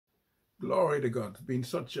Glory to God. It's been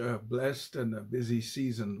such a blessed and a busy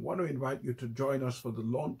season. I want to invite you to join us for the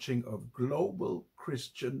launching of Global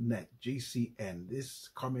Christian Net, GCN,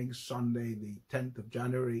 this coming Sunday, the 10th of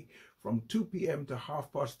January, from 2 p.m. to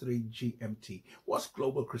 3:30 GMT. What's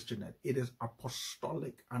Global Christian Net? It is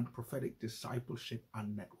apostolic and prophetic discipleship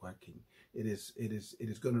and networking. It is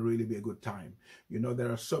going to really be a good time. You know,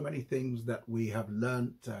 there are so many things that we have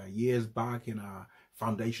learned years back in our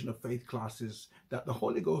Foundation of Faith classes that the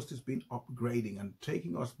Holy Ghost has been upgrading and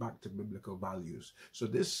taking us back to biblical values. So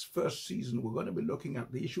this first season, we're going to be looking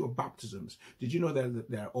at the issue of baptisms. Did you know that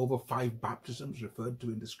there are over 5 baptisms referred to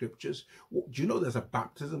in the scriptures? Do you know there's a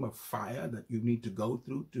baptism of fire that you need to go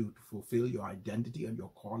through to fulfill your identity and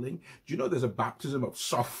your calling? Do you know there's a baptism of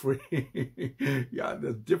suffering? Yeah,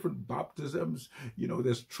 there's different baptisms. You know,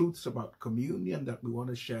 there's truths about communion that we want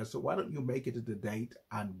to share. So why don't you make it to the date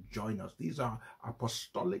and join us? These are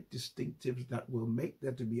apostolic distinctives that will make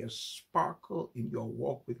there to be a sparkle in your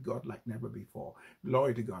walk with God like never before.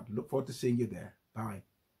 Glory to God. Look forward to seeing you there. Bye.